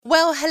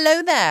Well,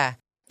 hello there.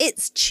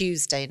 It's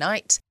Tuesday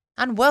night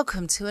and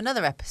welcome to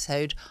another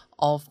episode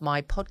of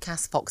my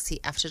podcast Foxy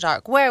After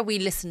Dark, where we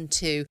listen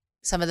to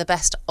some of the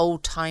best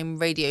old-time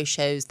radio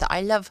shows that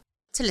I love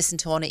to listen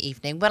to on an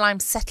evening when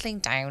I'm settling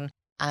down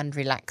and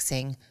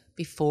relaxing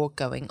before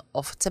going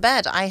off to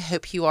bed. I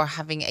hope you are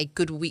having a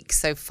good week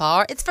so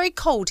far. It's very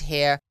cold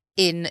here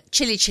in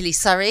chilly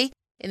Surrey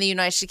in the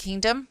United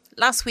Kingdom.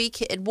 Last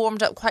week it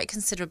warmed up quite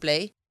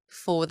considerably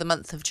for the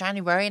month of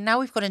January, and now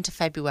we've got into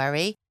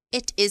February.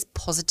 It is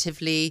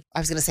positively, I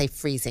was going to say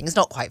freezing. It's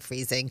not quite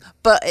freezing,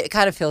 but it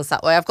kind of feels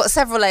that way. I've got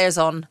several layers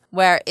on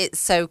where it's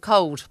so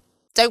cold.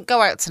 Don't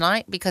go out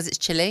tonight because it's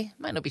chilly. It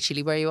might not be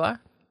chilly where you are,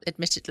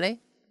 admittedly.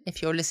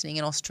 If you're listening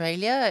in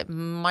Australia, it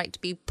might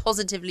be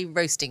positively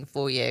roasting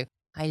for you.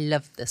 I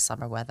love the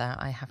summer weather,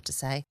 I have to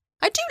say.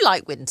 I do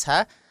like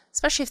winter,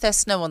 especially if there's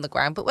snow on the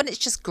ground, but when it's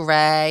just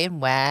grey and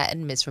wet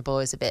and miserable,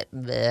 it's a bit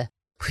bleh,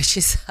 which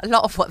is a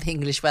lot of what the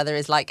English weather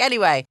is like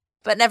anyway.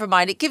 But never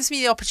mind, it gives me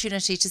the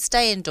opportunity to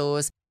stay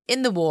indoors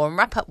in the warm,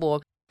 wrap up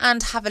warm,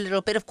 and have a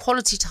little bit of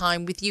quality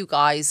time with you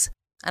guys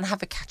and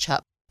have a catch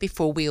up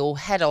before we all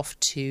head off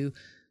to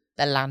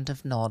the land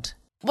of Nod.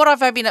 What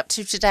have I been up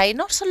to today?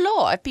 Not a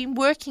lot. I've been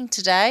working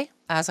today,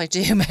 as I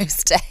do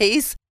most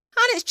days,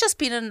 and it's just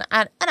been an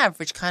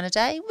average kind of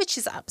day, which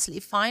is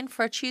absolutely fine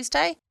for a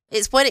Tuesday.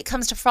 It's when it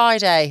comes to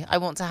Friday, I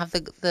want to have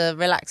the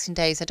relaxing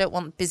days. I don't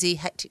want busy,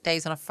 hectic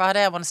days on a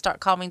Friday. I want to start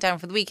calming down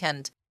for the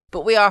weekend.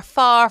 But we are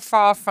far,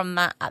 far from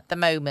that at the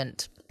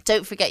moment.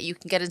 Don't forget you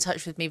can get in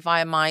touch with me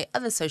via my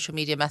other social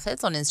media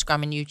methods on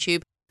Instagram and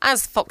YouTube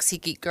as Foxy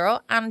Geek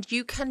Girl. And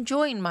you can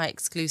join my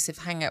exclusive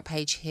Hangout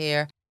page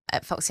here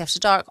at Foxy After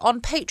Dark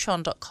on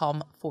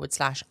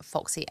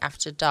patreon.com/Foxy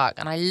After Dark.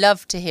 And I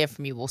love to hear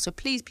from you all. So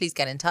please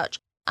get in touch.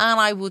 And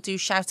I will do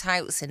shout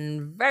outs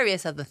and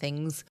various other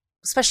things,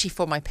 especially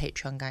for my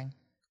Patreon gang.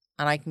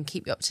 And I can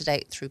keep you up to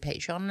date through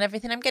Patreon and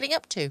everything I'm getting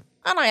up to.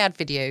 And I add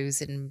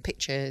videos and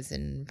pictures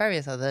and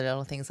various other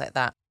little things like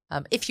that.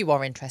 If you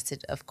are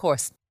interested, of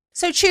course.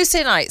 So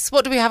Tuesday nights,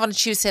 what do we have on a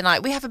Tuesday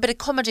night? We have a bit of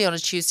comedy on a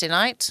Tuesday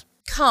night.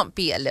 Can't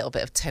beat a little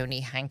bit of Tony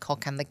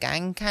Hancock and the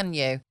gang, can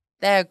you?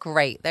 They're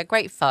great. They're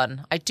great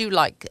fun. I do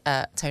like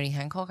Tony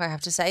Hancock, I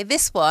have to say.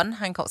 This one,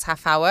 Hancock's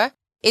Half Hour,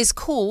 is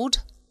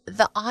called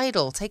The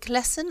Idol. Take a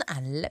lesson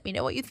and let me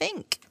know what you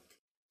think.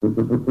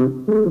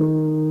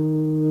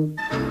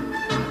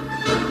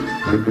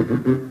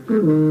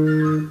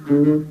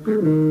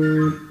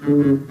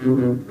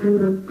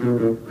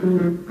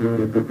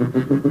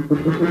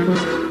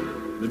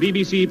 The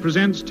BBC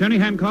presents Tony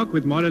Hancock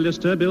with Moira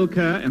Lister, Bill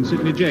Kerr and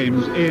Sidney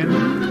James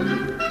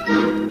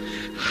in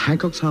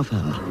Hancock's Half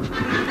Hour.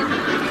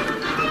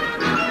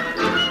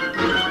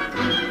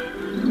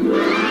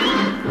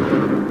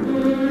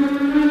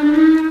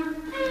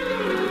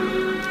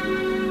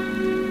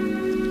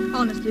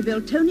 Honestly,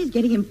 Bill, Tony's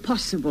getting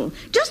impossible.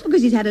 Just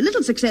because he's had a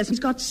little success,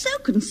 he's got so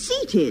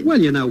conceited. Well,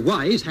 you know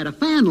why. He's had a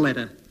fan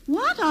letter.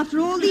 What,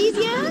 after all these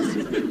years?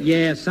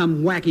 Yeah,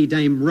 some wacky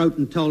dame wrote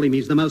and told him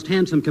he's the most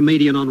handsome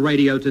comedian on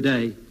radio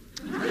today.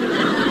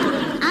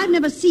 I've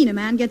never seen a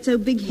man get so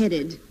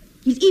big-headed.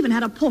 He's even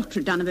had a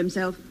portrait done of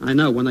himself. I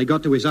know. When they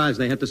got to his eyes,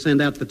 they had to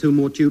send out for 2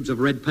 more tubes of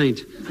red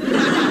paint.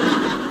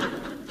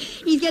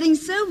 He's getting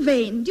so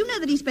vain. Do you know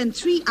that he spent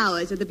 3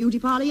 hours at the beauty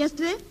parlor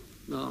yesterday?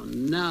 Oh,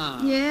 no.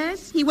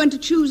 Yes, he went to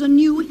choose a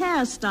new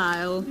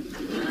hairstyle.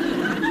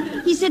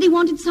 He said he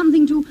wanted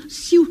something to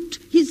suit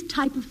his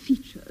type of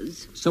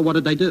features. So what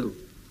did they do?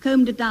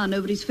 Combed it down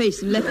over his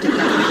face and left it there.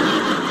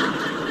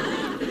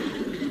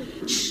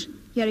 Shh,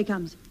 here he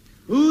comes.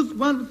 Who's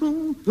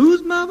wonderful?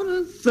 Who's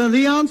marvelous?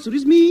 The answer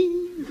is me.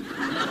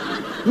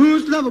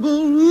 Who's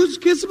lovable? Who's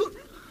kissable?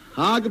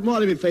 Good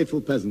morning, me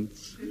faithful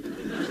peasants.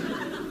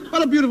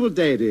 What a beautiful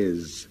day it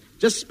is.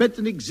 Just spent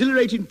an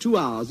exhilarating 2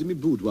 hours in my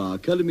boudoir,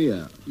 curling me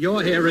hair.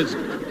 Your hair's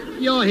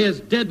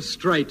dead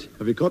straight.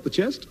 Have you caught the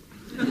chest?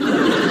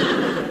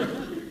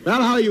 Well,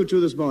 how are you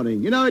two this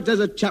morning? You know, it does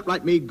a chap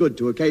like me good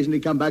to occasionally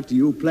come back to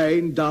you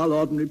plain, dull,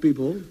 ordinary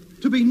people.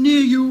 To be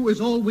near you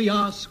is all we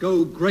ask,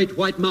 oh great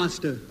white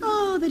master.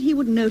 Oh, that he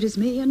would notice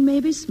me and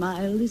maybe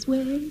smile his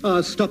way.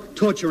 Stop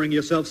torturing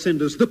yourself,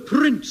 Cinders. The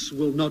prince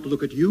will not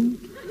look at you.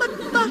 But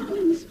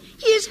Buttons,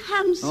 he is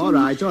handsome. All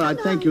right.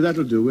 Thank you.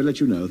 That'll do. We'll let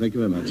you know. Thank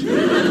you very much.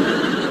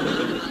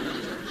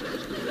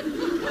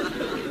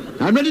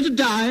 I'm ready to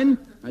dine.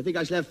 I think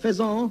I shall have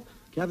pheasant,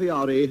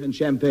 caviare, and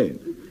champagne.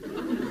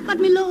 But,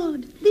 my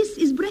lord, this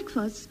is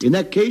breakfast. In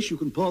that case, you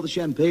can pour the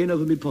champagne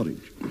over me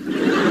porridge.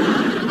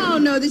 Oh,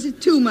 no, this is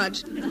too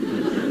much.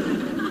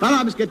 Well,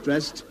 I must get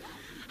dressed.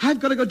 I've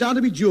got to go down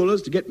to my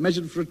jeweller's to get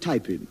measured for a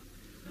type-in.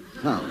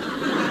 How?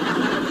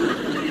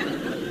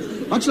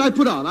 What shall I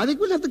put on? I think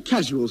we'll have the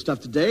casual stuff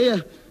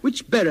today.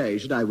 Which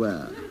beret should I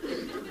wear?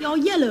 Your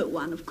yellow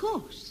one, of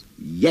course.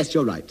 Yes,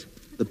 you're right.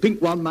 The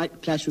pink one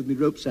might clash with me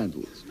rope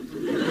sandals.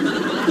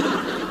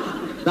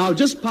 Now,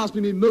 just pass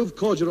me mauve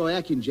corduroy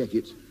Akin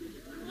jacket,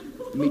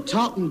 me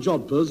tartan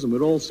jodhpurs, and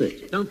we're all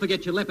set. Don't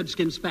forget your leopard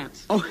skin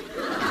spats. Oh,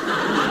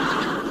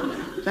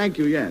 thank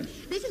you, yes.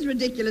 This is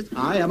ridiculous.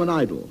 I am an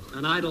idol.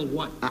 An idol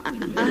what?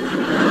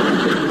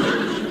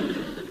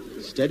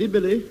 steady,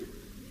 Billy.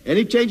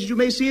 Any changes you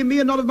may see in me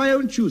are not of my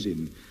own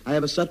choosing. I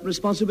have a certain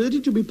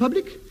responsibility to be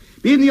public.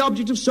 Being the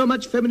object of so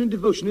much feminine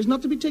devotion is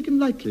not to be taken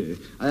lightly.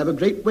 I have a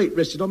great weight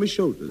rested on my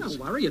shoulders. Don't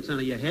worry, it's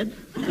only your head.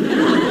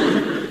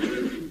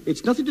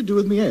 It's nothing to do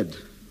with me head.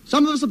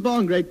 Some of us are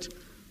born great,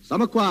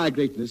 some acquire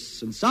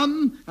greatness, and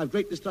some have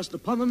greatness thrust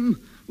upon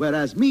them,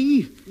 whereas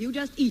me... You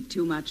just eat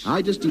too much.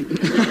 I just eat...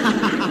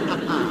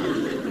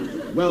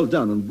 Well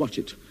done, and watch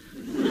it.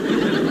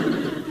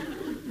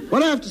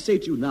 What I have to say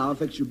to you now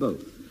affects you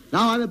both.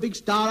 Now I'm a big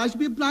star, I shall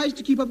be obliged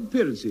to keep up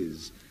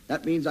appearances.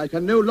 That means I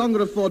can no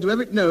longer afford to have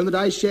it known that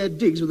I share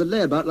digs with a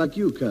layabout like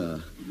you,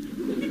 Kerr.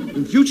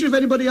 In future, if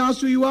anybody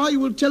asks who you are, you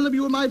will tell them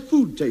you are my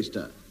food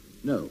taster.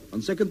 No,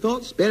 on second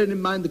thoughts, bearing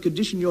in mind the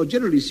condition you're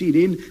generally seen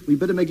in, we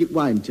better make it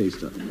wine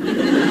taster.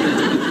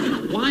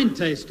 Wine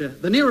taster?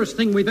 The nearest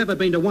thing we've ever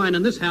been to wine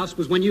in this house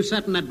was when you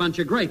sat in that bunch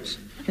of grapes.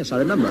 Yes, I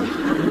remember.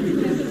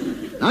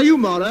 Now, you,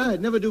 Maura,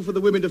 it'd never do for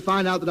the women to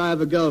find out that I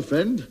have a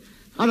girlfriend.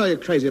 I know you're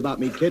crazy about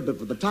me, kid, but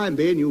for the time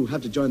being, you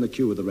have to join the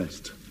queue with the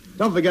rest.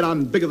 Don't forget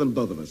I'm bigger than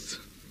both of us.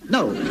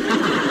 No.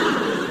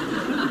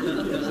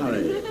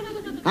 Sorry.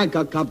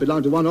 Hancock can't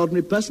belong to one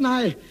ordinary person.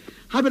 I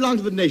belong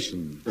to the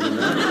nation.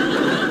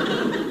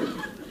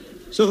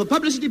 So for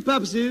publicity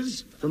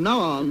purposes, from now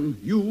on,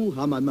 you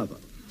are my mother.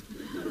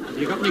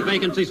 You got any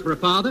vacancies for a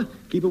father?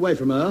 Keep away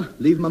from her.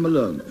 Leave Mum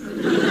alone.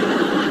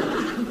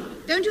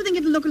 Don't you think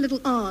it'll look a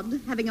little odd,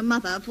 having a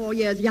mother 4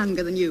 years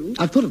younger than you?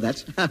 I've thought of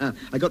that.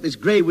 I got this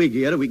grey wig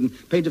here, and we can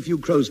paint a few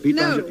crow's feet.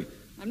 No,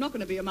 I'm not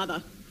going to be your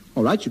mother.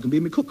 All right, you can be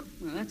me cook.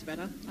 Well, that's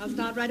better. I'll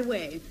start right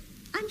away.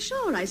 I'm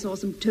sure I saw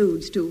some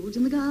toadstools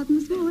in the garden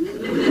this morning.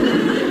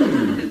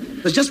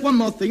 There's just one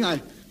more thing. I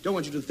don't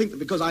want you to think that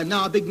because I'm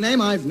now a big name,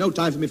 I've no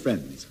time for me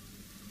friends.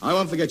 I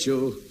won't forget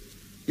you.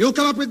 You'll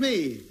come up with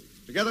me.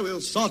 Together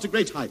we'll soar to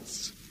great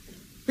heights.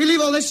 We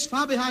leave all this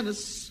far behind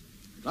us.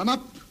 Climb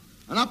up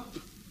and up,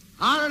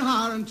 higher and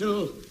higher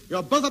until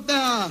you're both up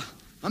there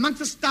amongst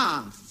the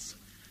stars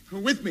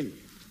with me.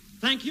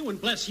 Thank you and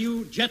bless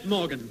you, Jet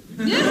Morgan.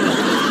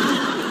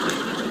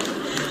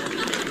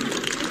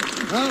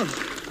 Well,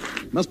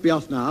 must be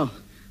off now.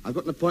 I've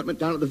got an appointment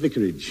down at the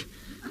vicarage.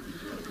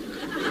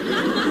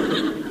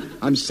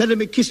 I'm sending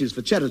me kisses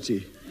for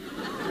charity.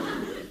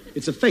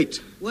 It's a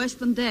fate. Worse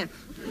than death.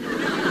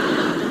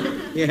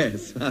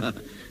 Yes.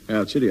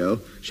 Well, cheerio.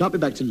 Shan't be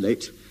back till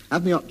late.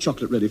 Have me hot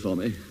chocolate ready for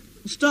me.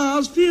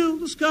 Stars fill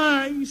the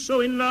sky,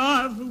 so in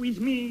love with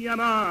me am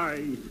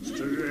I.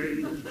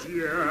 Strange,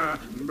 dear,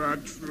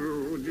 but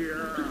true,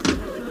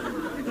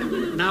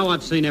 dear. Now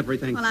I've seen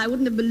everything. Well, I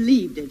wouldn't have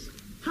believed it.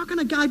 How can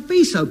a guy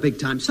be so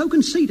big-time, so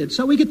conceited,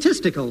 so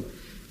egotistical?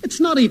 It's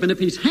not even if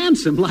he's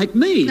handsome like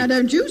me. Now,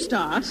 don't you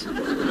start.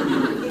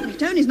 If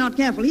Tony's not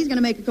careful, he's going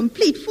to make a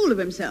complete fool of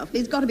himself.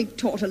 He's got to be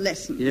taught a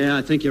lesson. Yeah,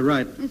 I think you're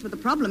right. Yes, but the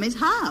problem is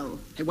how?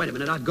 Hey, wait a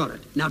minute, I've got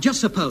it. Now, just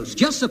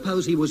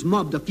suppose he was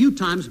mobbed a few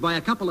times by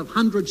a couple of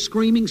 100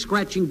 screaming,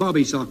 scratching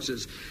bobby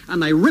soxers,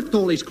 and they ripped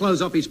all his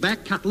clothes off his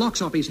back, cut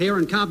locks off his hair,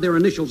 and carved their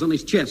initials on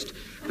his chest.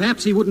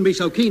 Perhaps he wouldn't be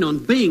so keen on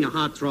being a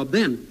heartthrob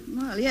then.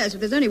 Well, yes,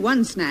 if there's only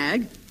one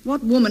snag,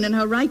 what woman in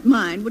her right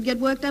mind would get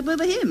worked up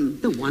over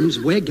him? The ones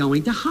we're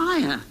going to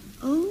hire.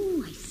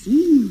 Oh, I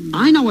see.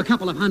 I know a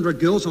couple of 100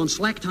 girls on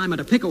slack time at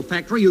a pickle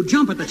factory who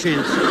jump at the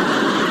chance.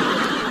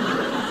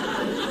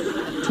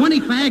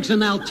 20 fags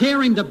and they'll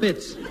tear him to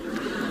bits.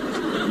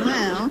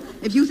 Well,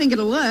 if you think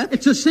it'll work...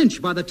 It's a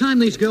cinch. By the time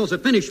these girls are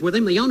finished with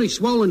him, the only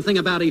swollen thing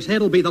about his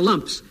head will be the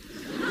lumps.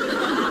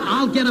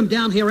 I'll get him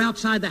down here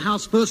outside the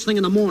house first thing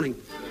in the morning.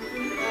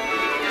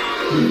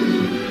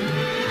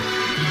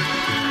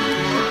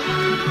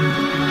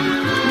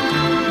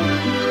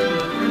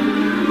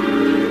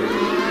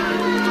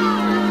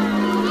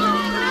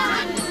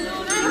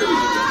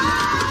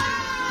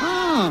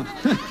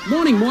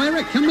 Morning,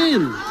 Moira. Come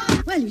in.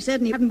 Well, you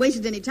certainly haven't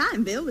wasted any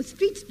time, Bill. The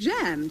street's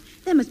jammed.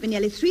 There must be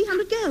nearly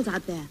 300 girls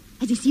out there.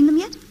 Has he seen them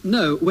yet?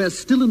 No, we're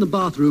still in the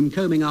bathroom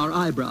combing our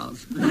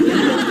eyebrows.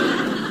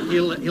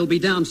 He'll be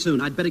down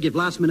soon. I'd better give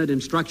last-minute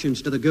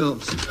instructions to the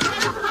girls. Wait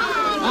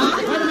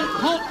a minute.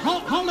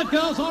 Hold it,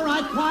 girls. All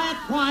right,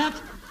 quiet.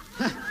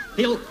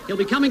 He'll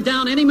be coming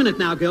down any minute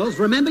now, girls.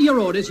 Remember your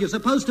orders. You're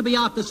supposed to be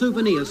after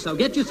souvenirs, so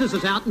get your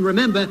scissors out and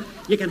remember,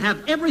 you can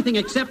have everything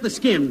except the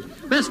skin.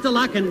 Best of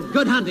luck and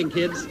good hunting,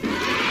 kids.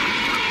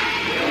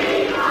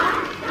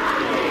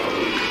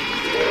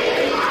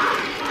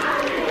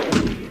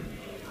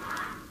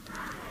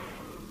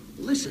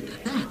 Listen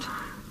to that.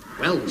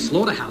 Well, the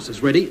slaughterhouse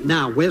is ready.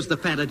 Now, where's the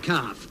fatted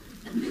calf?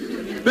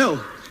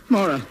 Bill,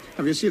 Maura,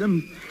 have you seen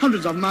them?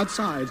 Hundreds of them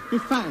outside,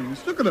 with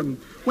fans. Look at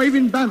them,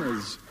 waving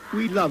banners.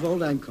 We love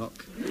old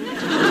Hancock.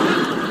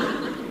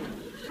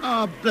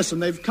 Ah, bless them,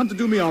 they've come to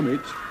do me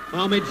homage.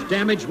 Homage,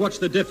 damage, what's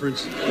the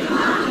difference?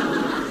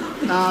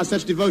 Ah,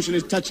 such devotion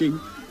is touching.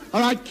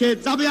 All right,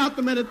 kids, I'll be out in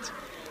a minute.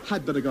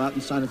 I'd better go out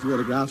and sign a few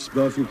autographs,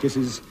 blow a few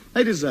kisses.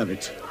 They deserve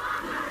it.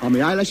 Are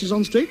my eyelashes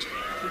on straight?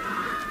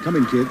 Come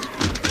in, kids.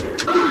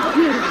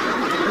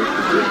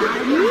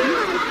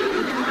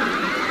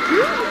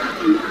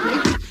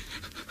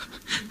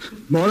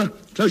 Maura,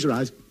 close your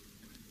eyes.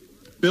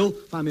 Bill,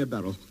 find me a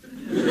barrel.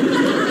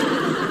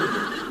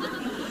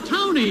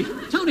 Tony,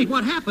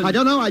 what happened? I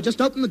don't know. I just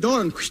opened the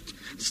door and whoosh,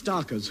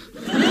 starkers.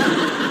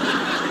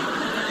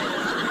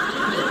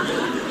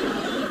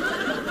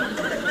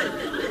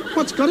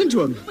 What's got into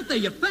them? But they're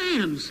your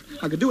fans.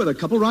 I could do with a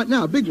couple right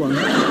now, a big one.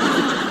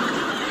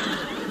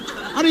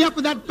 Hurry up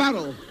with that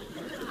barrel.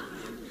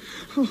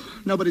 Oh,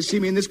 nobody's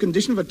seen me in this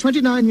condition for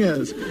 29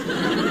 years.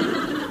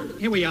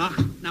 Here we are.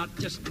 Now,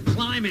 just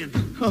climb in.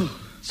 Oh,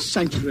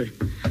 sanctuary.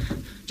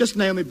 Just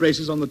nail me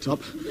braces on the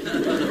top.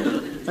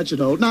 That should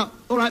hold. Now,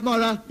 all right,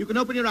 Moira, you can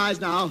open your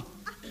eyes now.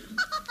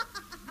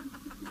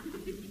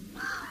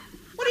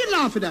 What are you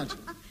laughing at?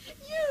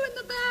 You and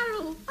the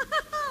barrel.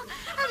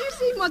 Have you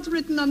seen what's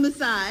written on the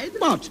side?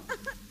 What?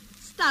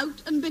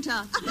 Stout and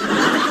bitter.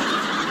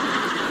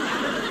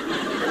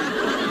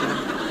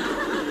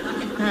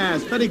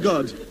 Yes, very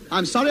good.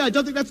 I'm sorry, I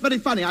don't think that's very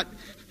funny.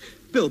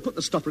 Bill, put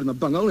the stopper in the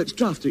bunghole. It's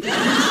drafty. Just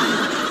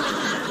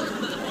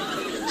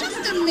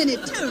a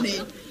minute, Tony.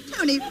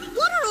 Tony,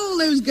 what are all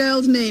those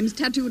girls' names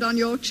tattooed on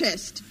your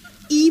chest?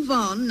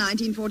 Yvonne,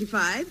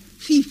 1945.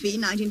 Fifi,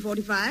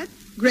 1945.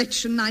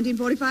 Gretchen,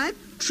 1945.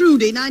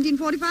 Trudy,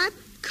 1945.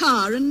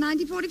 Karen,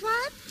 1945.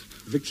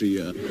 Victory,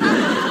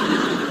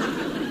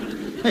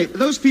 Hey, are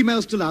those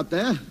females still out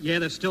there? Yeah,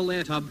 they're still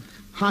there, Tub.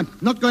 I'm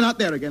not going out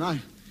there again.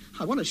 I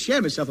want to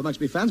share myself amongst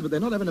my fans, but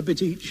they're not having a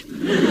bit each.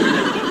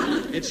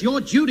 It's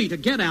your duty to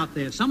get out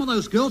there. Some of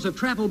those girls have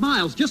traveled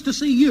miles just to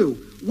see you.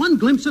 One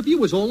glimpse of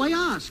you is all they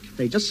ask.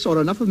 They just saw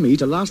enough of me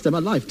to last them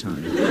a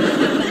lifetime.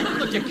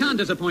 Look, you can't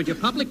disappoint your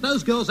public.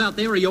 Those girls out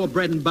there are your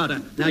bread and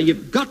butter. Now,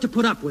 you've got to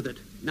put up with it.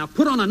 Now,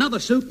 put on another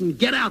suit and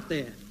get out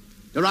there.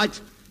 You're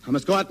right. I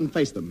must go out and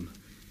face them.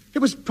 It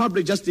was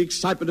probably just the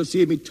excitement of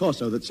seeing me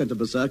torso that sent a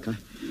berserk.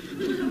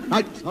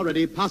 Right,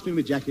 already. Pass me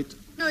my jacket.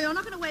 No, you're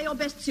not going to wear your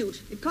best suit.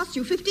 It costs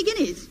you 50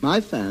 guineas. My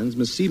fans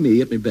must see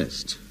me at my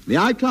best. Me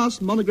high-class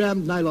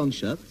monogrammed nylon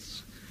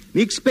shirts,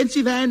 me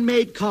expensive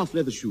handmade calf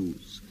leather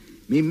shoes,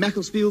 me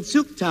Macclesfield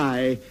silk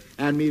tie,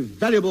 and me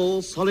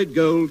valuable solid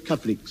gold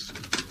cufflinks.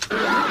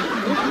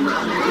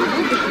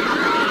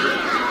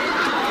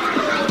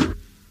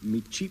 Me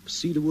cheap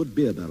cedarwood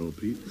beer barrel,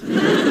 please.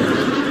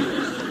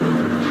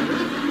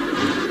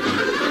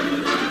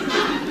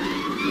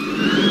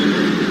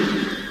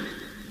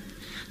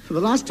 For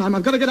the last time,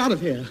 I've got to get out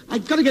of here.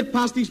 I've got to get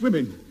past these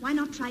women. Why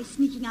not try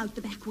sneaking out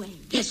the back way?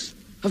 Yes,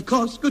 of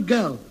course. Good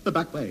girl. The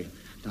back way.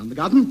 Down the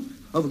garden,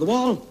 over the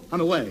wall,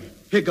 I'm away.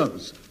 Here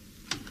goes.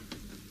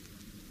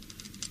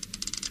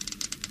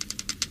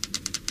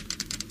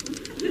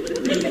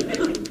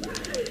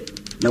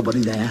 Nobody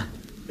there.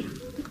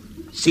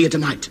 See you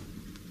tonight.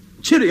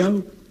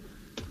 Cheerio.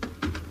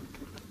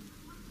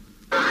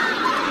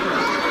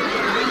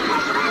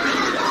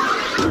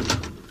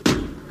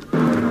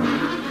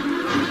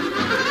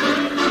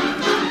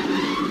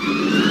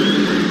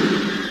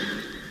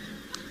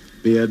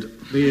 Beard.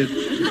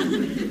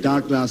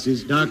 Dark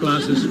glasses.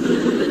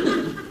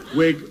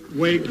 Wig.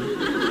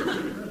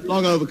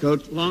 Long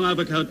overcoat.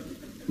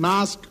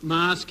 Mask.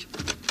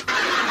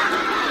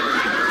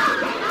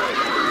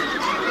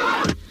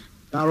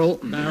 Barrel.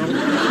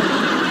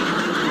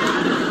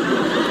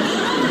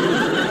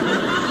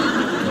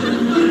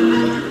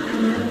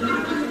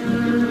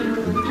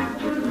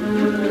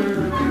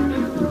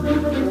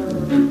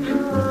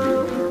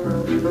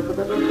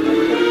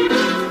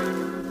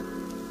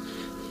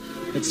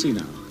 Let's see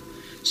now.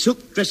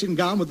 Silk dressing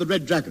gown with the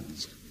red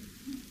dragons.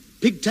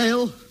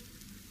 Pigtail,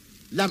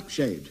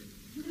 lampshade.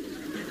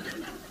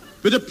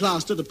 Bit of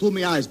plaster to pull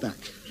me eyes back.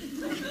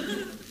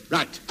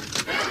 Right.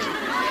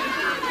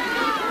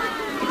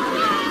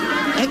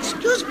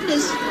 Excuse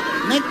please.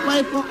 Make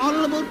way for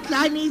Honorable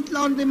Chinese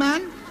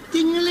laundryman.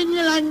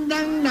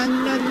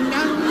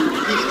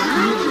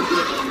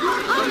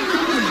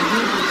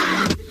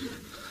 Ding-a-ling-a-lang-dang-dang-dang-dang.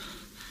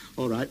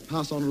 All right,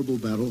 pass Honourable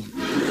Barrel.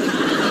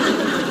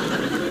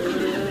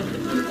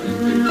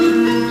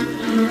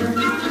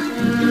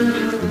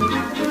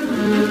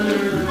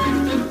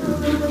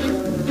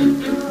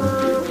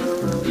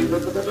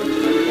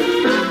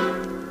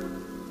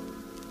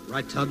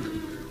 Right, Tug.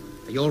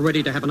 Are you all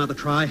ready to have another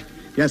try?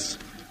 Yes,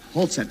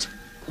 all set.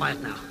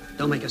 Quiet now.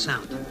 Don't make a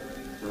sound.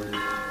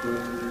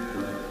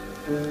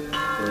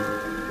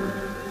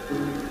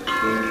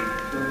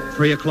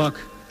 3 o'clock.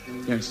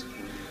 Yes,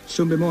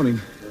 soon be morning.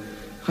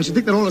 I should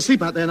think they're all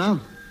asleep out there now.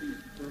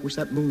 Wish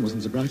that moon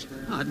wasn't so bright.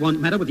 It won't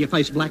matter with your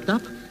face blacked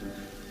up. Do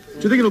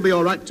you think it'll be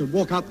all right to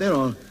walk out there,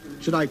 or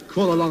should I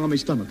crawl along on my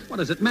stomach? What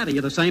does it matter?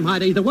 You're the same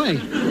height either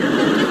way.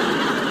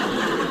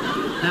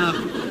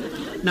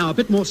 Now, a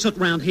bit more soot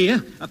round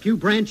here, a few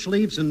branch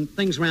leaves and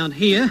things round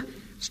here.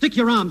 Stick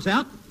your arms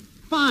out.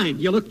 Fine,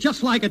 you look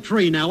just like a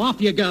tree. Now, off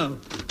you go.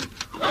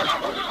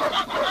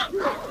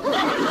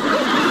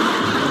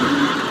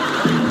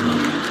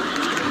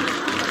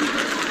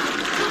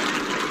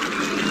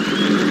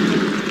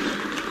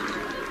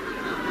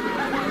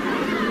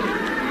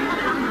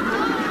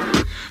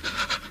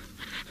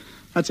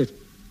 That's it.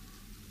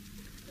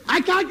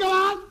 I can't go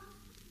on.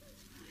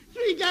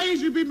 3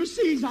 days you've been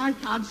besieged. I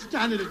can't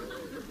stand it.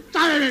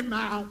 Stand it,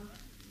 man.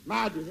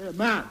 Mad, you hear?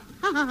 Mad.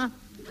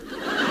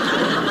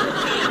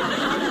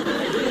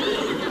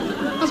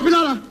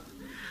 Espinada,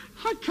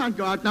 I can't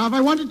go out now if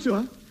I wanted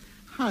to.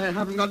 I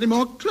haven't got any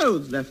more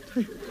clothes left.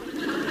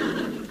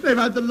 They've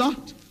had the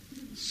lot.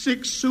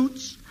 6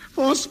 suits,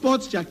 4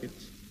 sports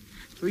jackets,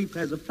 3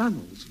 pairs of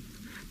flannels,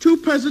 2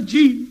 pairs of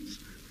jeans,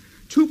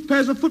 2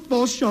 pairs of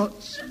football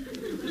shorts,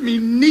 me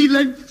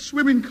knee-length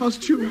swimming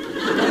costume,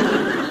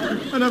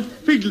 and a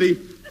fig leaf.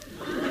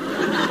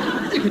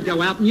 You could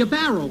go out in your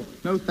barrel.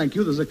 No, thank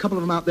you. There's a couple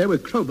of them out there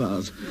with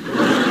crowbars.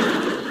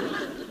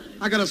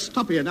 I gotta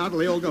stop here now till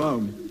they all go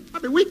home.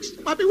 Might be weeks.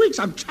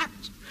 I'm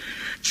trapped.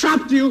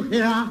 Trapped, do you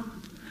hear?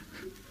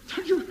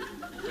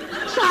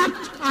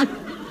 Trapped.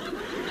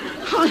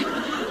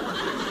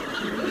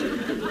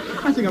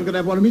 I think I'm gonna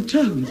have one of me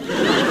turns.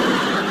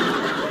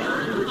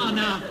 Oh,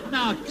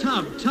 now,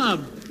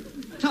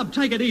 Tub,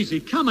 take it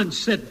easy. Come and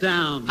sit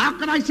down. How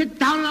can I sit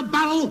down in a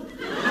barrel?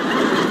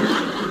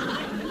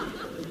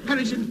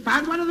 Perishing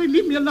fans, why don't they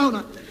leave me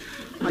alone?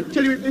 I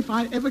tell you, if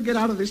I ever get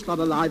out of this lot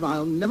alive,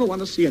 I'll never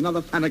want to see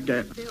another fan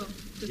again. Bill,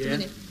 just a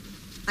minute.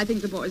 I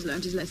think the boy's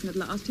learned his lesson at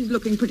last. He's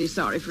looking pretty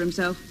sorry for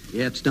himself.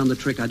 Yeah, it's done the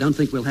trick. I don't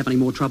think we'll have any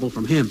more trouble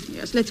from him.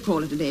 Yes, let's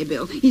call it a day,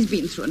 Bill. He's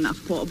been through enough,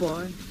 poor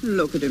boy.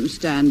 Look at him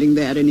standing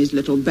there in his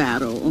little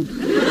barrel.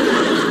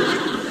 Oh,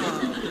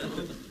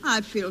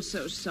 I feel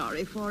so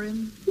sorry for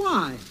him.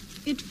 Why?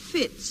 It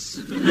fits.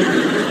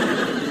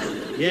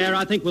 Yeah,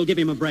 I think we'll give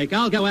him a break.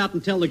 I'll go out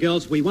and tell the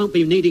girls we won't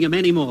be needing him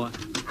anymore.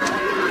 All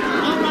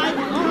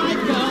right,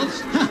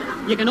 girls.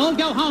 You can all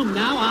go home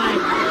now.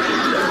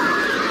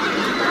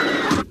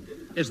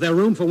 Is there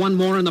room for one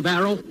more in the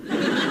barrel?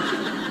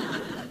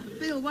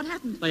 Bill, what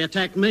happened? They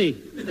attacked me.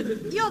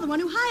 You're the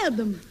one who hired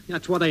them.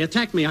 That's why they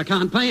attacked me. I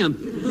can't pay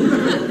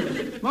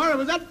them. Maura,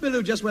 was that Bill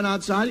who just went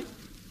outside?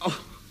 Oh.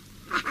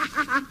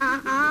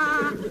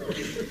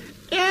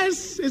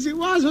 Yes, it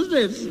was, wasn't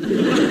it?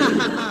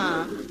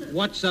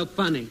 What's so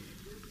funny?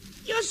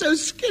 You're so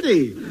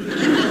skinny.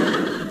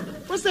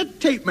 What's that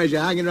tape measure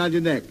hanging around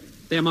your neck?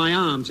 They're my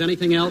arms.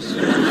 Anything else?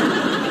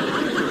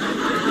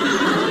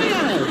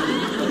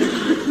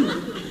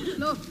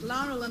 Look,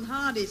 Laurel and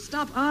Hardy,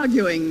 stop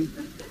arguing.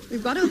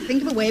 We've got to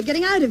think of a way of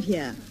getting out of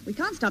here. We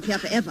can't stop here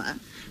forever.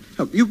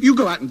 Oh, you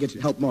go out and get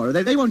help, Maura.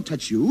 They won't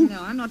touch you.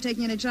 No, I'm not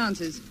taking any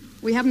chances.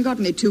 We haven't got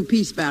any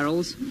 2-piece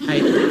barrels.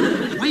 Hey,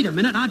 wait a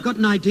minute. I've got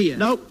an idea.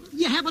 No.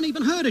 You haven't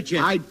even heard it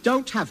yet. I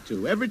don't have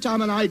to. Every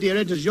time an idea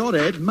enters your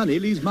head, money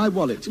leaves my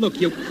wallet. Look,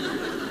 you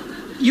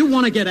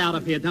want to get out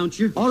of here, don't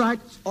you? All right.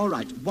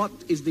 What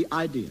is the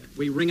idea?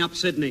 We ring up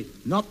Sydney.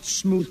 Not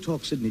smooth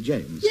talk Sidney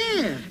James.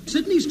 Yeah,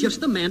 Sydney's just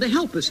the man to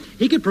help us.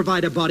 He could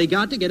provide a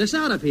bodyguard to get us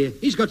out of here.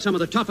 He's got some of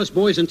the toughest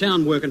boys in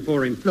town working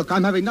for him. Look,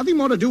 I'm having nothing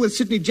more to do with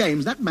Sidney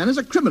James. That man is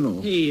a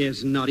criminal. He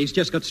is not. He's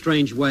just got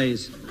strange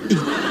ways.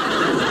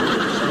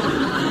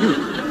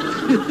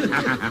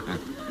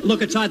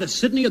 Look, it's either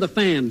Sydney or the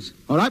fans.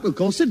 All right, we'll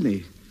call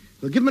Sydney.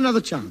 We'll give him another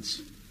chance.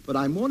 But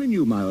I'm warning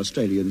you, my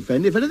Australian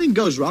friend, if anything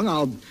goes wrong,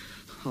 I'll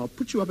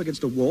put you up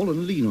against a wall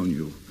and lean on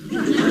you.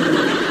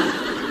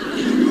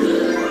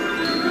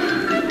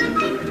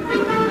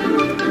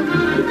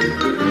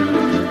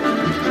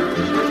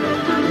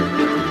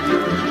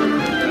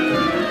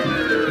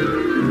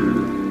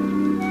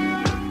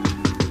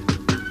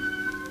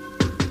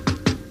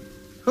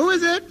 Who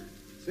is it?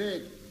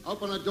 Sid,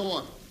 open the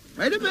door.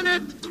 Wait a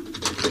minute.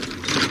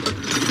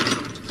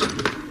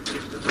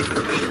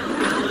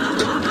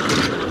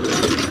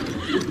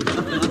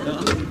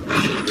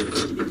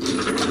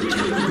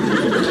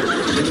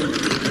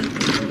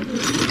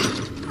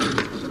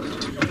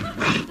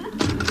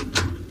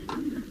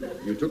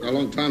 You took a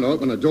long time to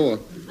open the door.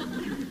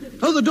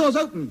 Oh, the door's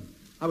open.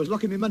 I was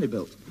locking my money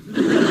belt.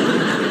 All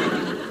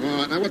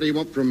right, now what do you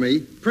want from me?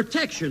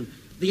 Protection.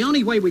 The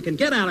only way we can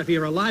get out of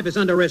here alive is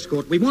under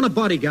escort. We want a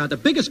bodyguard, the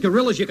biggest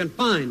gorillas you can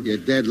find. You're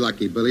dead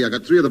lucky, Billy. I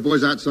got 3 of the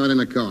boys outside in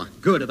the car.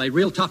 Good. Are they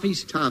real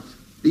toughies? Tough.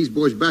 These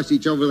boys bash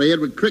each over the head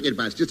with cricket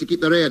bats just to keep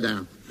their hair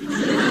down.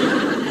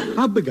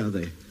 How big are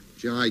they?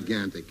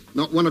 Gigantic.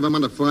 Not one of them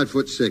under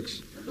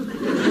 5'6".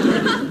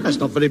 That's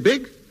not very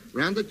big.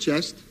 Round the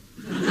chest.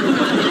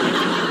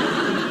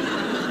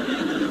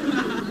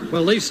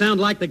 Well, these sound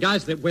like the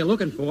guys that we're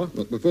looking for.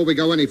 Look, before we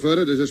go any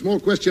further, there's a small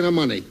question of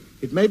money.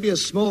 It may be a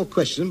small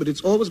question, but it's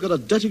always got a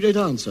dirty great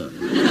answer.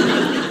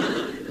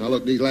 Now,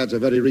 look, these lads are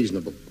very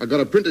reasonable. I've got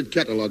a printed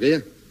catalogue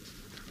here.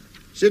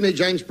 Sydney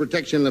James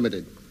Protection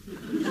Limited.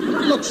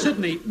 Look,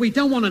 Sydney, we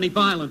don't want any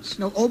violence.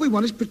 No, all we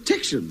want is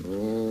protection.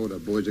 Oh, the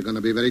boys are going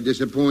to be very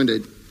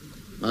disappointed.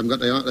 I haven't got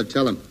the heart to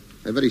tell them.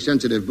 They're very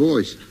sensitive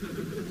boys.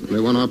 They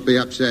will not be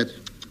upset.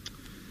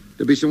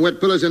 There'll be some wet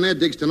pillows in their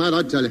digs tonight,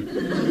 I tell you.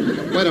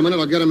 Wait a minute,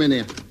 I'll get them in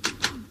here.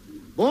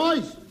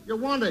 Boys, you're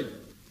wanted.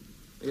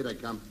 Here they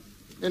come.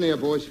 In here,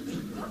 boys. There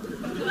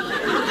they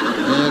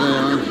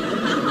are.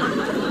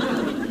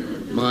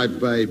 My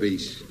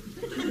babies.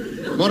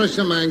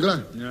 Morrison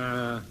Mangler.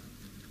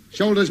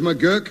 Shoulders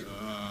McGurk.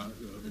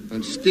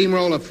 And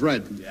Steamroller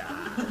Fred.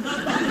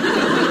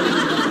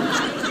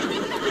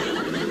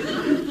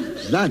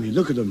 Blimey,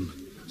 look at them.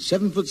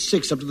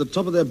 7'6" up to the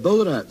top of their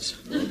bowler hats.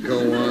 Oh,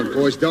 go on,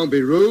 boys, don't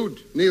be rude.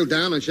 Kneel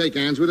down and shake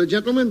hands with a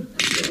gentleman.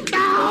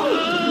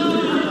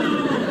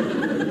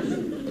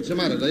 What's the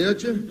matter? They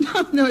hurt you?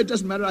 No, it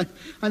doesn't matter.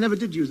 I never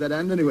did use that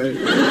hand anyway.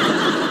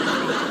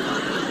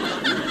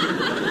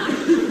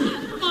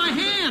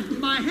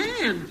 My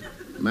hand.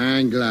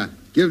 Mangler,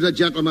 give the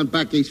gentleman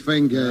back his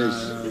fingers.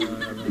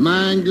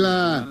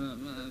 Mangler.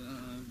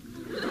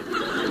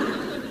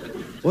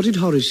 What did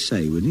Horace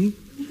say, Winnie?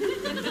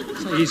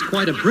 So he's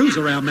quite a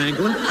bruiser, our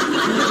Mangler.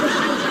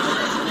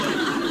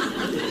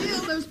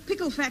 All those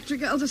pickle factory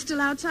girls are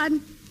still outside.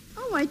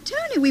 Oh, why,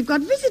 Tony, we've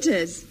got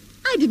visitors.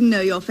 I didn't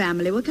know your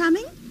family were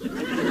coming.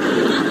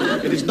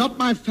 It is not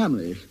my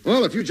family.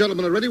 Well, if you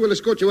gentlemen are ready, we'll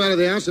escort you out of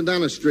the house and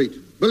down the street.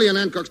 Billy and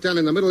Hancock stand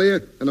in the middle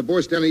here, and the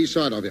boys stand on each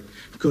side of you.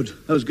 Good.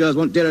 Those girls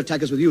won't dare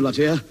attack us with you lot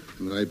here.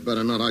 They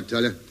better not, I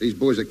tell you. These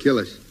boys are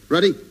killers.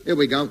 Ready? Here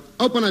we go.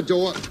 Open a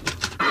door.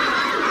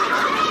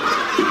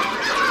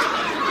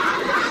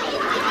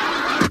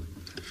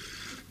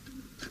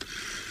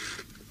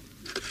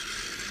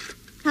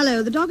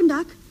 Hello, the Dog and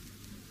Duck.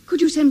 Could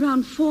you send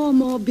round 4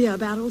 more beer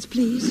barrels,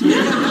 please?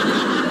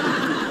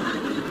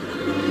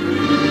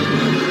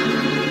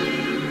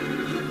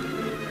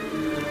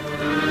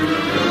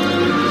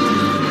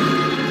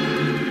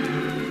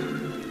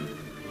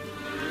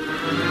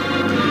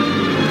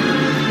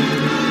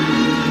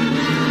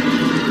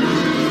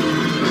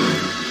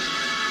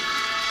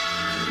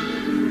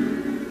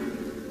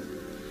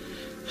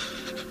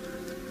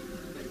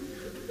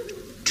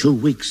 2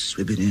 weeks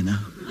we've been here now.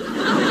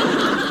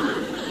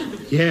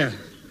 Yeah.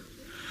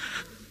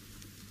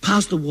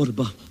 Pass the water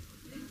bottle.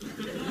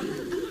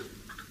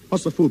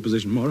 What's the food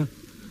position, Maura?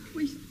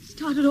 We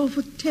started off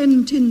with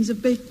 10 tins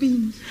of baked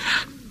beans.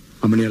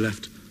 How many are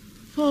left?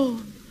 4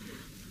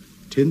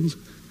 Tins?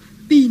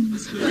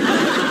 beans.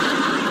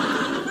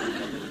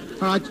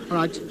 All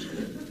right.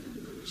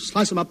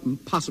 Slice them up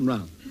and pass them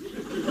round.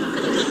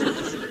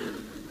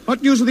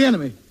 What news of the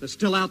enemy? They're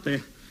still out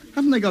there.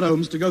 Haven't they got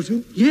homes to go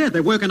to? Yeah,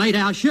 they're working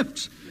 8-hour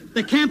shifts.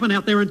 They're camping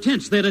out there in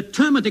tents. They're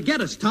determined to get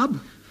us, Tub.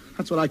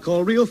 That's what I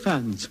call real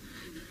fans.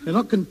 They're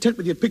not content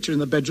with your picture in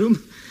the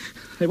bedroom.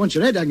 They want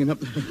your head hanging up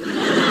there.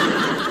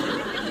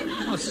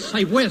 Oh,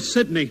 say, where's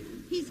Sydney?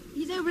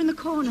 He's over in the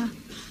corner.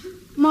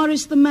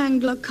 Morris the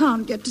Mangler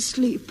can't get to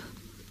sleep.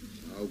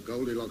 Oh,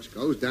 Goldilocks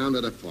goes down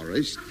to the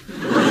forest.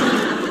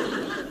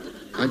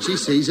 And she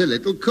sees a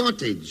little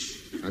cottage.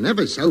 An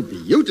ever so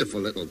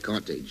beautiful little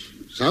cottage.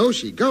 So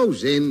she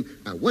goes in,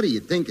 and what do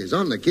you think is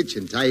on the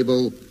kitchen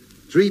table?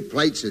 3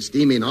 plates of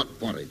steaming hot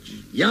porridge.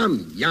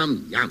 Yum,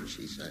 yum, yum,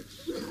 she says.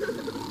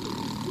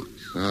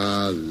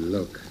 Oh,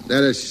 look.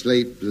 They're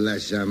asleep,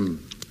 bless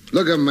them.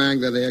 Look at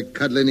Mangler there,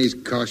 cuddling his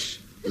cosh.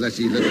 Bless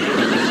his little...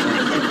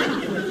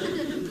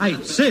 Hey,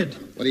 Sid.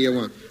 What do you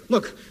want?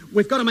 Look,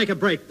 we've got to make a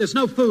break. There's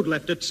no food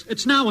left.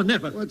 It's now or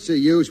never. What's the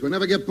use? We'll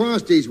never get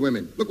past these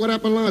women. Look what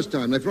happened last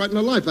time. They frightened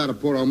the life out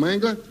of poor old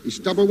Mangler. His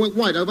stubble went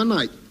white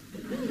overnight.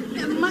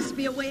 There must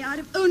be a way out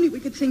if only we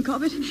could think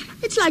of it.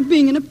 It's like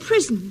being in a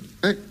prison.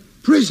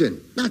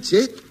 Prison? That's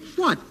it?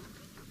 What?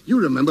 You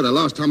remember the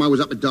last time I was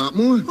up at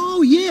Dartmoor?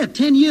 Oh, yeah,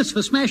 10 years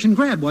for smash and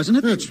grab, wasn't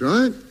it? That's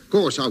right. Of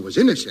course, I was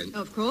innocent.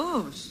 Of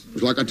course. It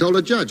was like I told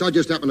the judge. I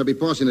just happened to be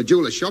passing a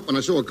jeweler's shop when I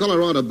saw a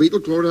Colorado beetle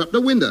clawing up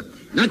the window.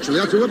 Naturally,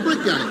 I threw a brick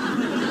at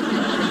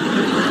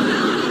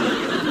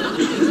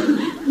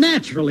it.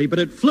 Naturally, but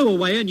it flew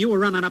away and you were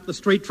running up the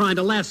street trying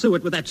to lasso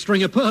it with that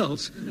string of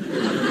pearls.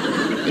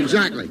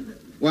 Exactly.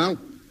 Well,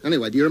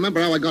 anyway, do you remember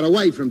how I got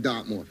away from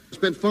Dartmoor? I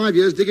spent 5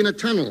 years digging a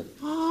tunnel.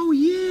 Oh,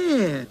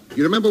 yeah.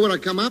 You remember where I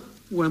come up?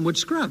 Wormwood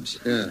Scrubs.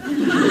 Yeah.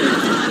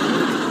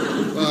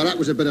 Well, that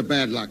was a bit of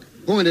bad luck.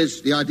 Point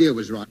is, the idea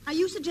was right. Are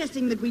you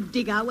suggesting that we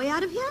dig our way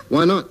out of here?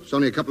 Why not? It's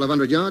only a couple of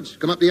 100 yards.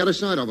 Come up the other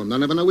side of them. They'll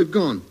never know we've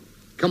gone.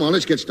 Come on,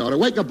 let's get started.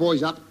 Wake the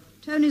boys up.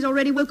 Tony's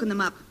already woken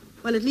them up.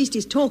 Well, at least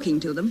he's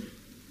talking to them.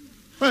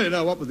 Well, you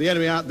know, what with the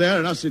enemy out there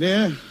and us in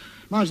here,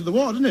 miles of the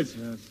war, didn't it?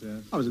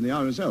 Yes. I was in the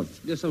army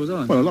myself. Yes, so was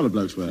I. Well, a lot of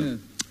blokes were. Yeah.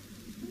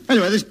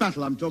 Anyway, this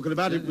battle I'm talking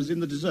about, it was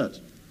in the desert.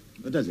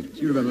 The desert,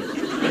 you remember.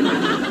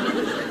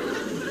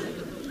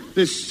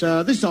 This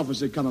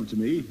officer come up to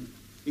me.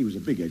 He was a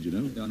big head, you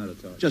know. I know the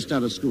type. Just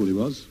out of school he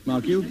was.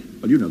 Mark you?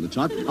 Well, you know the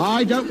type.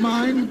 I don't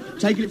mind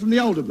taking it from the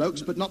older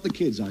blokes, but not the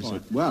kids, I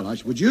said. Well,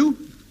 would you?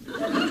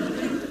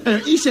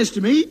 He says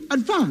to me,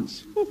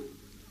 advance.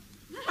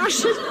 I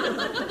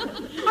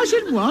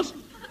said, what?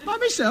 By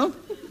myself?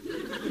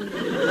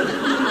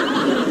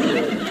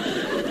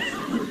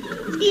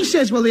 He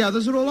says, well, the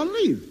others are all on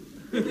leave.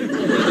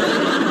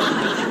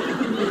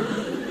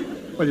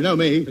 Well, you know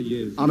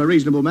me. I'm a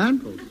reasonable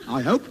man.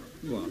 I hope.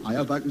 I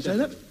hope I can say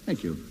that.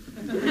 Thank you.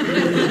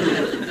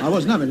 I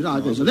wasn't having it.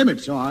 There's a limit,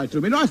 so I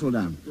threw my rifle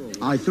down.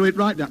 I threw it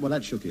right down. Well,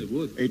 that shook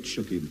him. It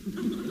shook him.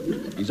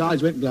 His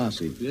eyes went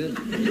glassy.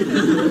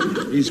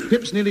 His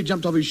pips nearly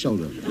jumped off his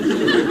shoulder.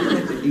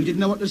 He didn't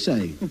know what to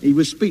say. He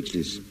was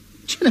speechless.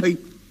 You know,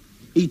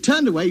 he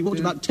turned away. He walked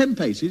about 10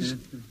 paces.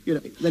 You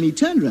know, then he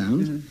turned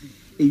round.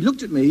 He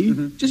looked at me,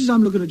 just as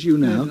I'm looking at you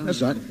now.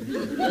 That's right.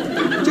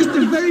 Just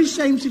the very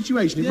same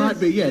situation, it might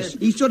be, yes.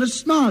 He sort of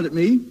smiled at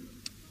me,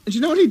 and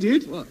you know what he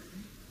did? What?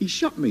 He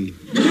shot me.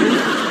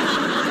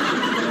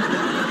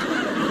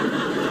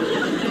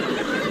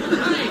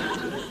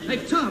 Hey,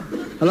 Tub.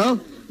 Hello?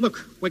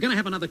 Look, we're going to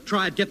have another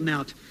try at getting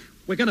out.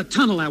 We're going to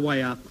tunnel our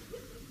way up.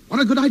 What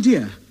a good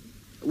idea.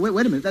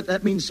 Wait a minute,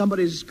 that means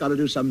somebody's got to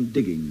do some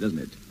digging, doesn't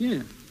it?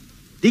 Yeah.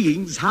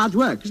 Digging's hard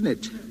work, isn't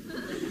it?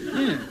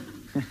 Yeah.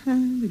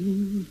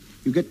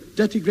 You get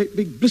dirty, great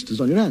big blisters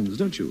on your hands,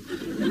 don't you?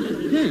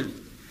 Yeah.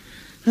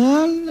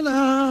 La,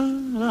 la,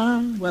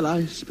 la. Well,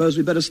 I suppose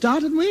we'd better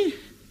start, hadn't we?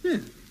 Yeah.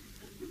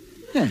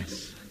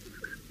 Yes.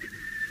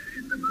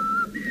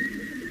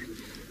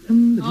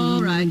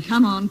 All right,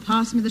 come on,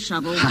 pass me the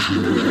shovel.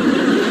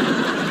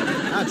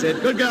 That's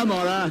it. Good girl,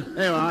 Maura.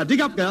 There you are. Dig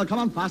up, girl. Come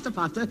on, faster,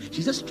 faster.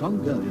 She's a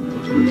strong girl, you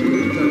know.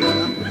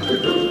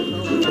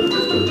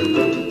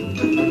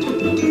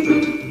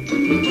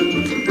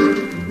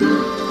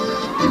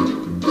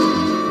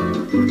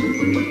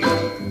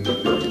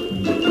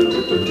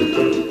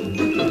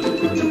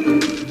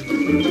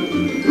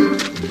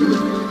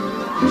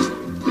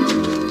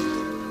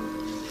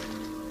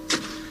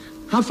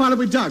 How far have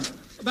we dug?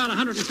 About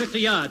 150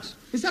 yards.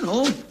 Is that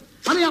all?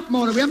 Hurry up,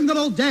 Maura. We haven't got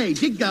all day.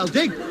 Dig, girl,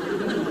 dig.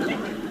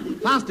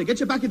 Faster, get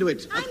your back into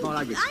it. That's more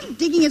like it. I'm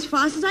digging as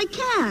fast as I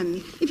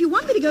can. If you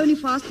want me to go any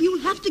faster, you'll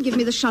have to give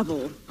me the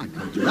shovel. I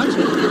can't do that.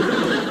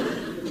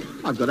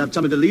 I've got to have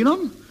something to lean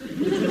on.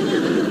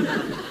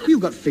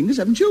 You've got fingers,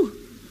 haven't you?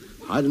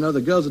 I don't know,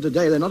 the girls of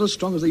today, they're not as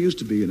strong as they used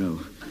to be, you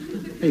know.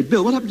 Hey,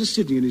 Bill, what happened to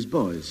Sidney and his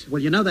boys?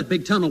 Well, you know that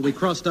big tunnel we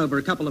crossed over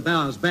a couple of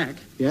hours back?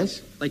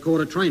 Yes? They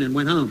caught a train and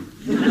went home.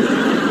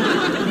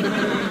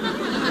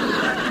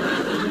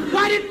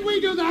 Why didn't we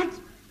do that?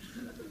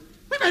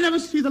 We may never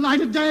see the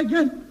light of day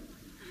again.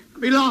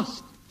 Be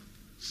lost.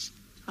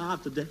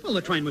 Starved to death. Well,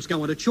 the train was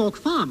going to Chalk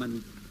Farm,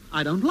 and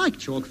I don't like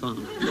Chalk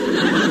Farm.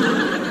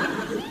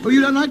 Oh,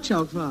 you don't like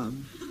Chalk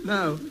Farm?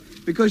 No.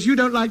 Because you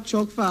don't like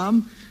Chalk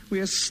Farm,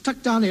 we are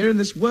stuck down here in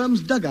this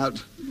worm's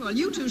dugout. Well,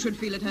 you two should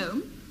feel at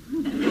home.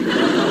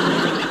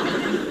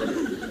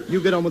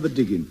 You get on with the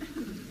digging.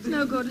 It's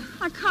no good.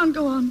 I can't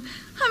go on.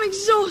 I'm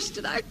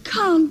exhausted. I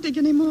can't dig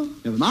anymore.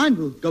 Never mind,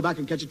 we'll go back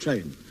and catch a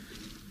train.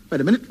 Wait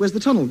a minute, where's the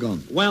tunnel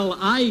gone? Well,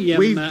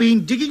 We've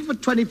been digging for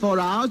 24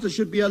 hours. There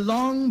should be a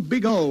long,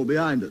 big hole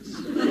behind us.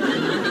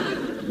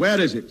 Where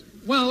is it?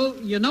 Well,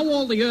 you know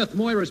all the earth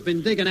Moira's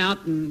been digging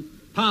out and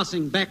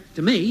passing back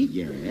to me?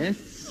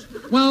 Yes.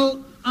 Well,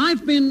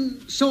 I've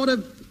been sort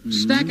of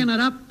stacking it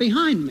up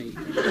behind me.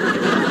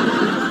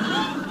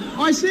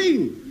 I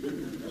see.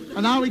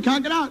 And now we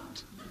can't get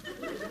out.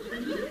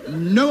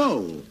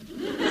 No.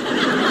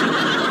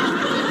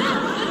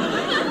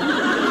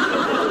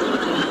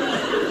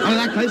 Well, in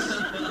that case,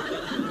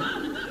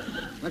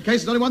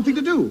 there's only one thing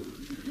to do.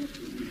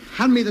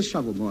 Hand me the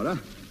shovel, Maura.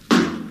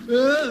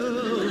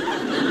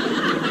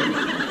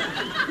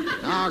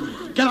 Now,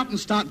 get up and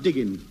start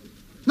digging.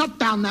 Not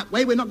down that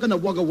way. We're not going to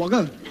wogga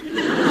wogga.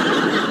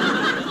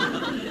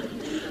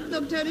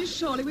 Look, Tony,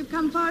 surely we've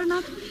come far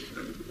enough.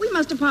 We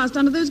must have passed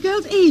under those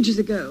girls ages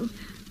ago.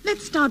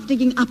 Let's start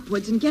digging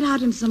upwards and get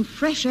out into some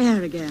fresh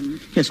air again.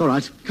 Yes, all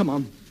right. Come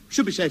on.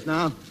 Should be safe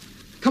now.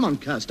 Come on,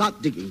 Kerr.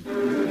 Start digging.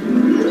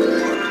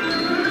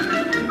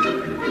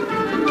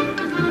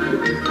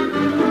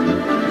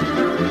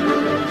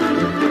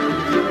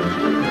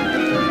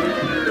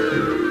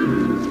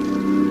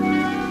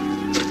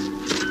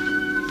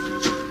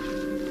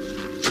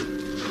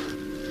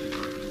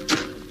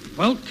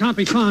 Well, can't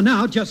be far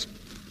now. Just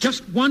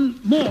one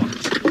more.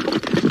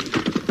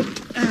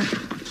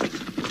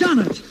 Done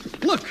it.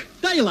 Look,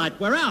 daylight.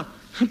 We're out.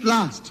 At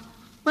last.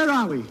 Where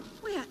are we?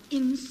 We're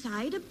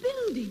inside a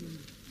building.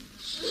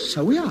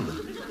 So we are.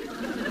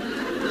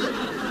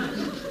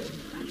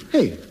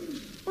 Hey,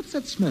 what's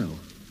that smell?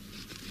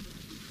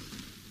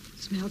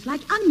 Smells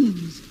like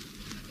onions.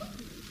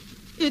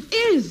 It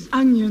is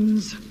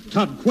onions.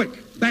 Tub,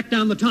 quick. Back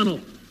down the tunnel.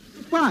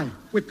 Why?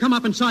 We've come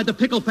up inside the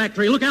pickle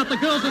factory. Look out, the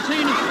girls are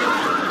seeing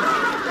us.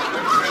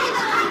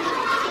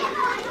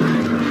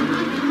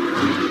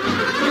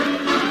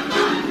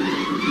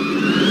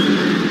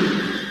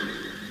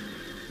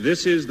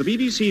 This is the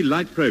BBC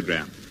Light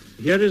Programme.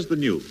 Here is the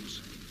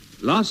news.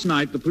 Last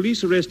night, the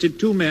police arrested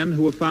two men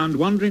who were found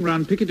wandering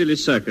around Piccadilly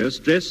Circus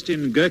dressed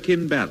in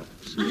gherkin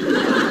barrels.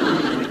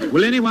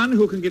 Will anyone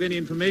who can give any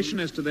information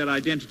as to their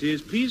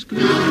identities please...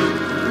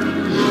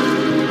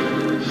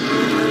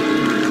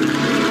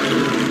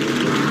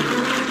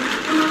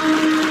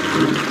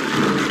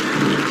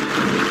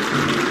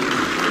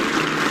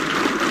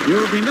 You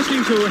have been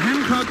listening to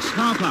Hancock's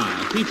Half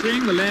Hour,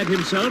 featuring the lad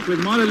himself with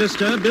Moira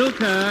Lister, Bill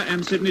Kerr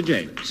and Sidney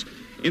James.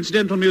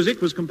 Incidental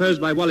music was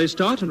composed by Wally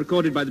Stott and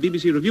recorded by the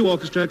BBC Review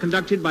Orchestra,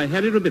 conducted by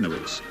Harry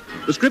Rabinowitz.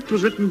 The script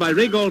was written by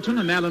Ray Galton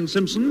and Alan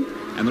Simpson,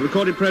 and the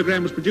recorded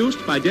programme was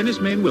produced by Dennis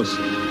Mayne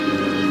Wilson.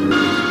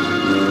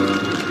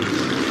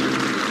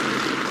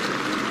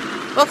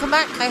 Welcome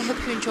back. I hope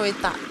you enjoyed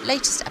that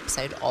latest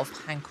episode of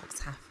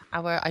Hancock's Half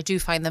Hour. I do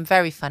find them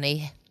very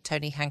funny.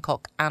 Tony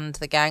Hancock and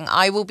the gang.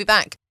 I will be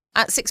back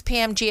at 6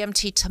 p.m.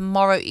 GMT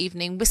tomorrow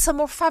evening with some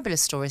more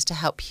fabulous stories to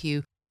help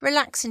you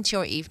relax into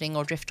your evening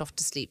or drift off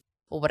to sleep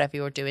or whatever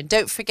you're doing.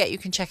 Don't forget you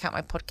can check out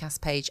my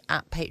podcast page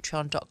at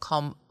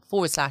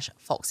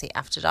patreon.com/Foxy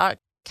After Dark.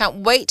 Can't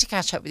wait to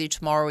catch up with you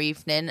tomorrow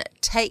evening.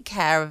 Take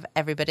care of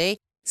everybody.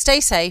 Stay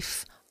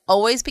safe.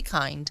 Always be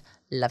kind.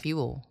 Love you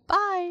all.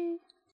 Bye.